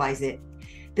utilize it.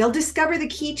 They'll discover the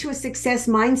key to a success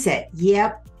mindset.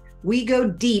 Yep, we go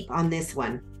deep on this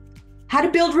one. How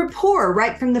to build rapport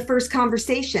right from the first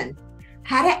conversation.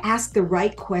 How to ask the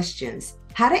right questions.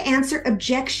 How to answer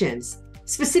objections.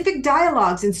 Specific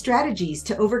dialogues and strategies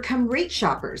to overcome rate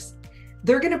shoppers.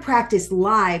 They're going to practice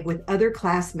live with other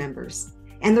class members.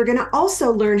 And they're going to also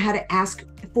learn how to ask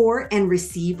for and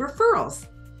receive referrals.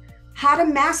 How to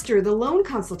master the loan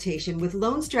consultation with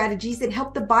loan strategies that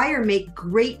help the buyer make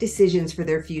great decisions for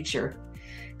their future.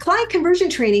 Client conversion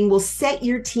training will set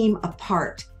your team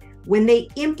apart when they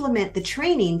implement the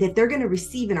training that they're going to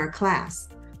receive in our class.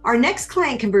 Our next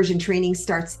client conversion training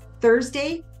starts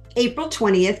Thursday, April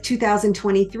 20th,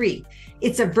 2023.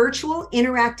 It's a virtual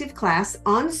interactive class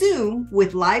on Zoom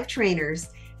with live trainers,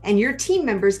 and your team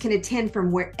members can attend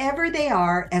from wherever they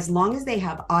are as long as they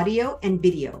have audio and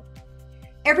video.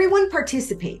 Everyone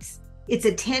participates. It's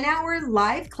a 10-hour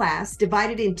live class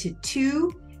divided into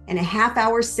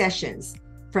 2.5-hour sessions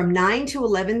from 9 to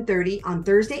 11:30 on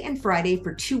Thursday and Friday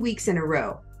for 2 weeks in a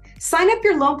row. Sign up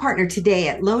your loan partner today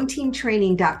at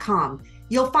loanteamtraining.com.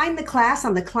 You'll find the class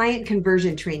on the Client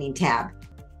Conversion Training tab.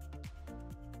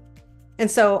 And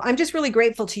so I'm just really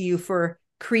grateful to you for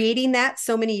creating that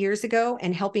so many years ago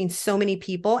and helping so many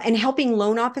people and helping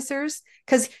loan officers,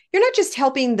 because you're not just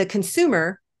helping the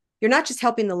consumer. You're not just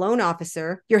helping the loan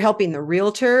officer, you're helping the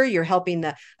realtor, you're helping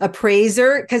the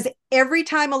appraiser, because every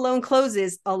time a loan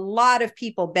closes, a lot of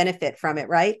people benefit from it,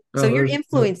 right? So you're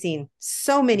influencing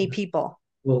so many people.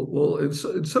 Well, and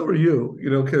so are you,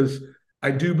 because I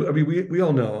mean, we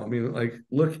all know, I mean, like,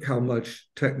 look how much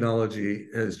technology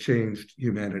has changed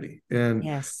humanity.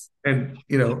 Yes, And,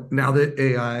 now that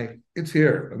AI, it's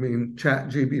here. I mean, Chat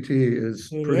GPT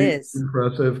is it pretty is.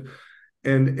 impressive.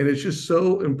 And it's just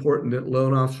so important that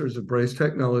loan officers embrace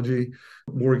technology.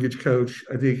 Mortgage Coach,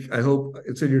 I hope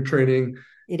it's in your training.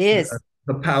 It is.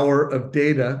 The power of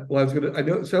data. Well, I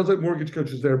know it sounds like Mortgage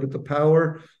Coach is there, but the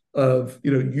power of,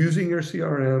 using your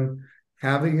CRM,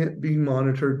 having it being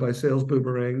monitored by Sales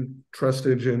Boomerang, Trust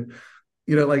Engine,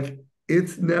 like,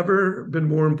 it's never been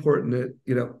more important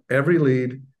that, every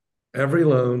lead, every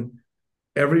loan,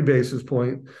 every basis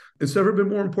point, it's never been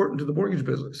more important to the mortgage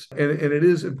business. And it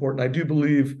is important. I do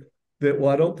believe that,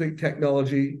 I don't think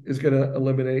technology is going to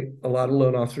eliminate a lot of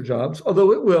loan officer jobs,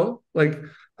 although it will. Like,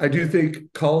 I do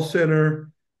think call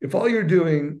center, If all you're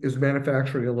doing is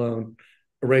manufacturing a loan,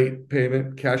 a rate,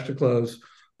 payment, cash to close,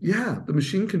 yeah, the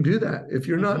machine can do that. If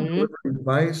you're not Hmm. delivering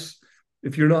advice,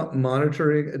 if you're not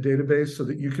monitoring a database so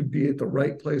that you could be at the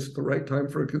right place at the right time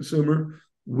for a consumer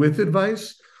with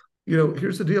advice,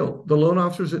 here's the deal. The loan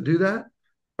officers that do that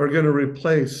are going to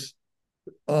replace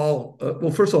well,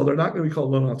 first of all, they're not going to be called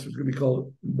loan officers, they're going to be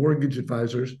called mortgage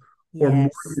advisors or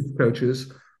Yes, mortgage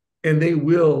coaches, and they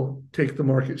will take the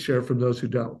market share from those who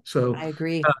don't. So, I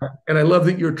agree. and I love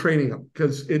that you're training them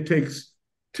because it takes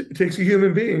a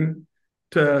human being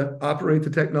to operate the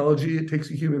technology. It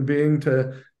takes a human being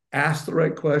to ask the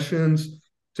right questions,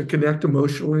 to connect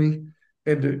emotionally,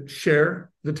 and to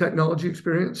share the technology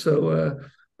experience. So,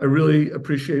 I really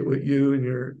appreciate what you and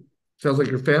your sounds like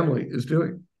your family is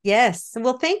doing. Yes.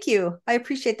 Well, thank you. I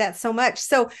appreciate that so much.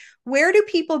 So, where do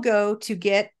people go to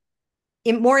get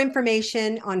more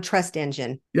information on Trust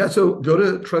Engine? Yeah, so go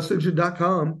to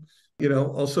trustengine.com.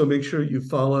 Also make sure you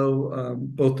follow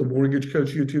both the Mortgage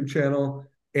Coach YouTube channel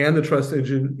and the Trust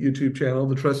Engine YouTube channel.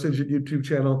 The Trust Engine YouTube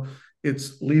channel,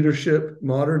 it's leadership,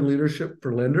 modern leadership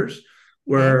for lenders, Okay.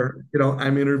 where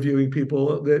I'm interviewing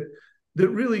people that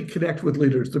really connect with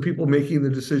leaders, the people making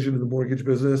the decision in the mortgage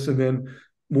business. And then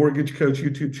Mortgage Coach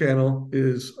YouTube channel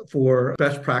is for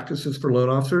best practices for loan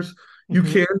officers. You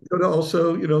Hmm. can go to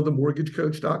also, the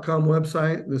mortgagecoach.com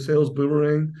website, the Sales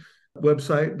Boomerang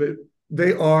website, but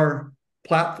they are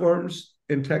platforms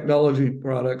and technology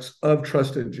products of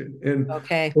Trust Engine. And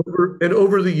Okay.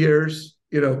 over the years,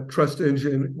 Trust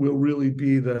Engine will really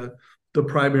be the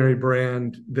primary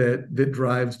brand that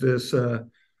drives this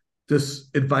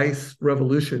advice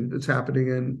revolution that's happening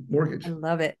in I mortgage.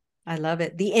 love it. I love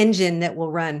it. The engine that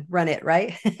will run it,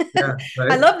 right? Yeah, I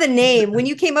right. love the name. When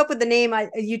you came up with the name,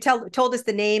 you told us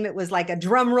the name. It was like a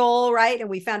drum roll, right? And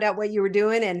we found out what you were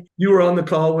doing. And You were on the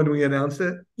call when we announced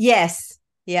it. yes,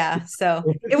 yeah. So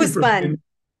Well, it thank you was for fun. being.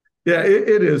 Yeah,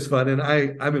 it is fun, and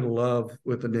I'm in love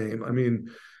with the name. I mean,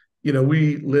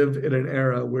 we live in an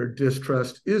era where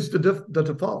distrust is the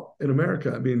default in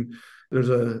America. I mean,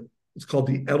 it's called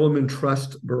the Edelman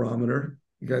Trust Barometer.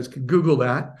 You guys can Google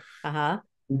that. Uh-huh.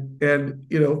 And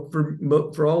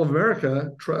for all of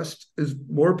America, trust is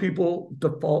more people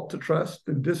default to trust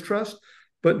than distrust.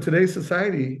 But in today's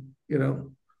society,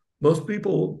 most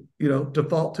people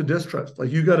default to distrust.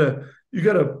 Like you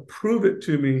gotta prove it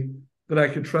to me that I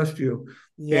can trust you.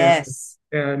 And Yes.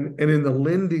 and in the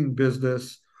lending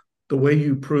business, the way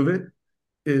you prove it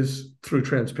is through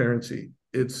transparency.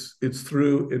 It's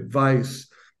through advice.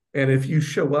 And if you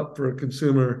show up for a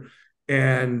consumer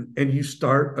and you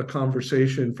start a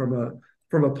conversation from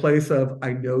a place of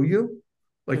I know you,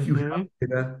 like you have Hmm.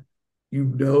 data, you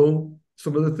know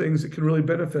some of the things that can really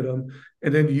benefit them,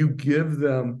 and then you give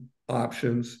them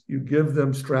options, you give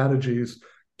them strategies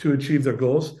to achieve their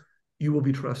goals, you will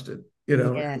be trusted.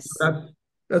 Yes.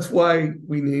 That's why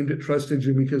we named it Trust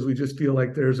Engine, because we just feel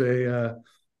like there's an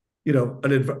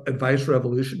advice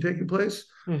revolution taking place.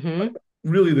 Hmm.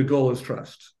 Really, the goal is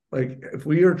trust. Like if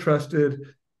we are trusted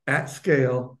at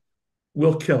scale,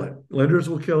 we'll kill it. Lenders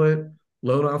will kill it.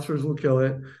 Loan officers will kill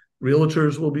it.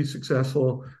 Realtors will be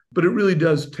successful. But it really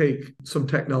does take some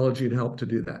technology and help to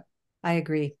do that. I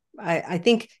agree. I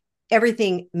think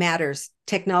everything matters,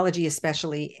 technology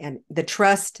especially, and the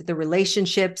trust, the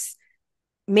relationships,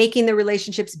 making the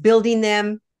relationships, building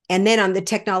them, and then on the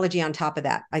technology on top of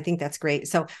that. I think that's great.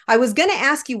 So I was going to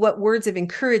ask you what words of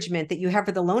encouragement that you have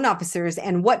for the loan officers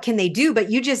and what can they do, but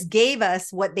you just gave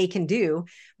us what they can do.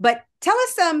 But tell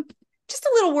us just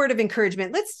a little word of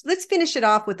encouragement. Let's finish it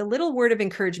off with a little word of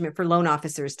encouragement for loan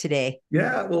officers today.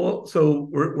 Yeah, well, so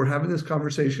we're having this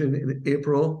conversation in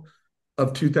April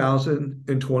of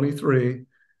 2023.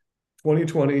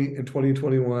 2020 and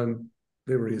 2021,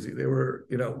 they were easy. They were,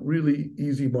 really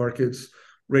easy markets.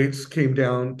 Rates came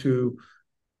down to,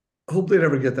 hope they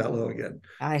never get that low again.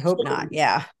 I hope not. So,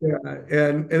 Yeah. yeah,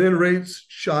 and then rates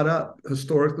shot up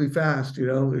historically fast.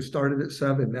 They started at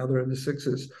 7, now they're in the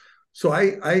sixes. So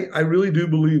I really do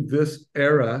believe this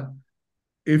era,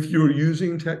 if you're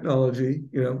using technology,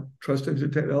 trust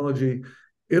engine technology,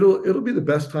 it'll be the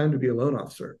best time to be a loan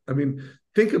officer. I mean,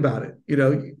 think about it.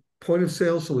 Point of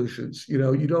sale solutions. You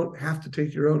don't have to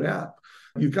take your own app.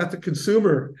 You've got the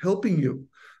consumer helping you.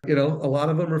 A lot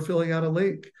of them are filling out a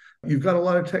link. You've got a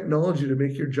lot of technology to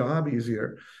make your job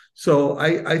easier. So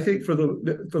I think for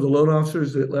the loan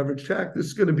officers that leverage tech, this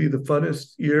is going to be the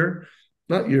funnest year,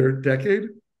 not year, decade.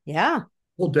 Yeah.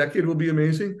 Whole decade will be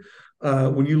amazing.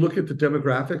 When you look at the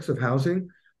demographics of housing,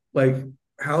 like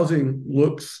housing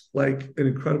looks like an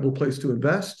incredible place to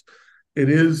invest. It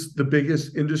is the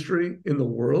biggest industry in the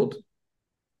world.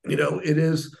 It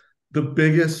is the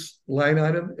biggest line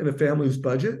item in a family's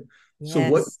budget. So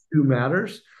what Yes. you do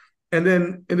matters. And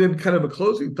then kind of a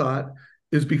closing thought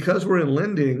is because we're in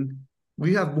lending,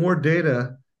 we have more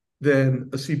data than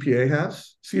a CPA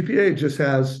has. CPA just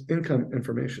has income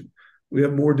information. We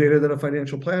have more data than a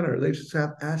financial planner. They just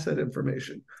have asset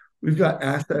information. We've got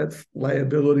assets,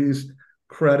 liabilities,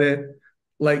 credit.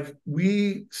 Like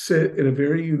we sit in a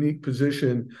very unique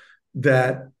position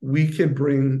that we can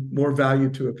bring more value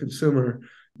to a consumer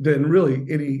than really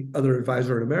any other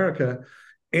advisor in America.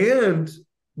 And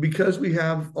because we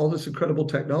have all this incredible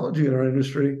technology in our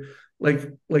industry,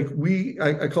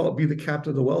 I call it be the captain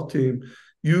of the wealth team.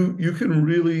 You can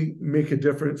really make a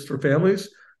difference for families,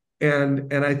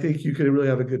 and I think you can really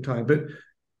have a good time. But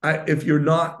if you're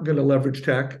not going to leverage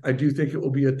tech, I do think it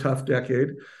will be a tough decade.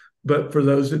 But for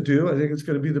those that do, I think it's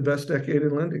going to be the best decade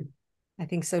in lending. I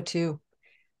think so too.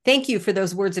 Thank you for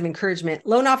those words of encouragement.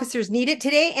 Loan officers need it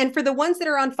today. And for the ones that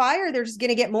are on fire, they're just going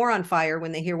to get more on fire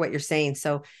when they hear what you're saying.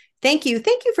 So thank you.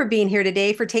 Thank you for being here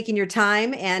today, for taking your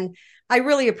time. And I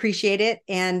really appreciate it.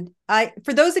 And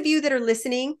for those of you that are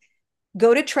listening,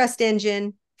 go to Trust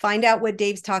Engion, find out what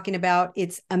Dave's talking about.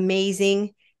 It's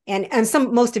amazing. And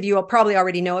most of you will probably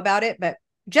already know about it, but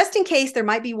just in case there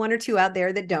might be one or two out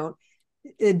there that don't,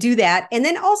 do that. And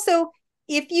then also,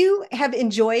 if you have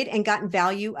enjoyed and gotten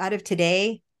value out of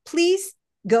today, please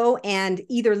go and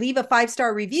either leave a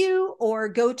 5-star review or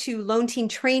go to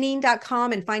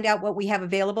loanteamtraining.com and find out what we have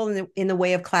available in the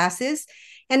way of classes.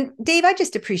 And Dave, I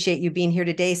just appreciate you being here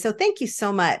today. So thank you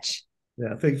so much.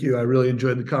 Yeah, thank you. I really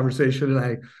enjoyed the conversation, and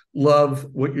I love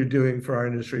what you're doing for our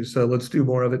industry. So let's do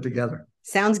more of it together.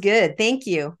 Sounds good. Thank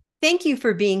you. Thank you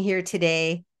for being here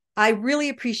today. I really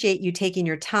appreciate you taking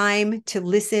your time to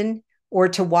listen or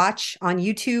to watch on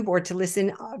YouTube or to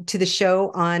listen to the show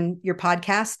on your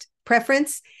podcast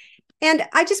preference. And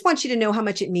I just want you to know how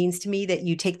much it means to me that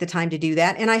you take the time to do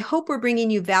that. And I hope we're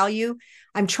bringing you value.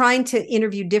 I'm trying to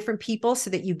interview different people so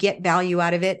that you get value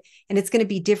out of it. And it's going to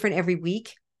be different every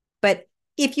week. But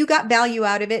if you got value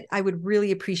out of it, I would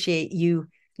really appreciate you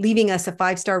leaving us a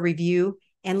 5-star review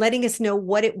and letting us know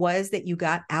what it was that you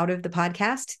got out of the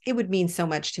podcast. It would mean so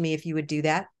much to me if you would do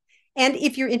that. And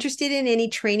if you're interested in any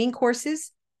training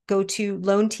courses, go to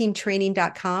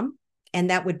loanteamtraining.com, and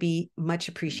that would be much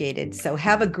appreciated. So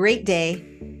have a great day.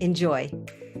 Enjoy.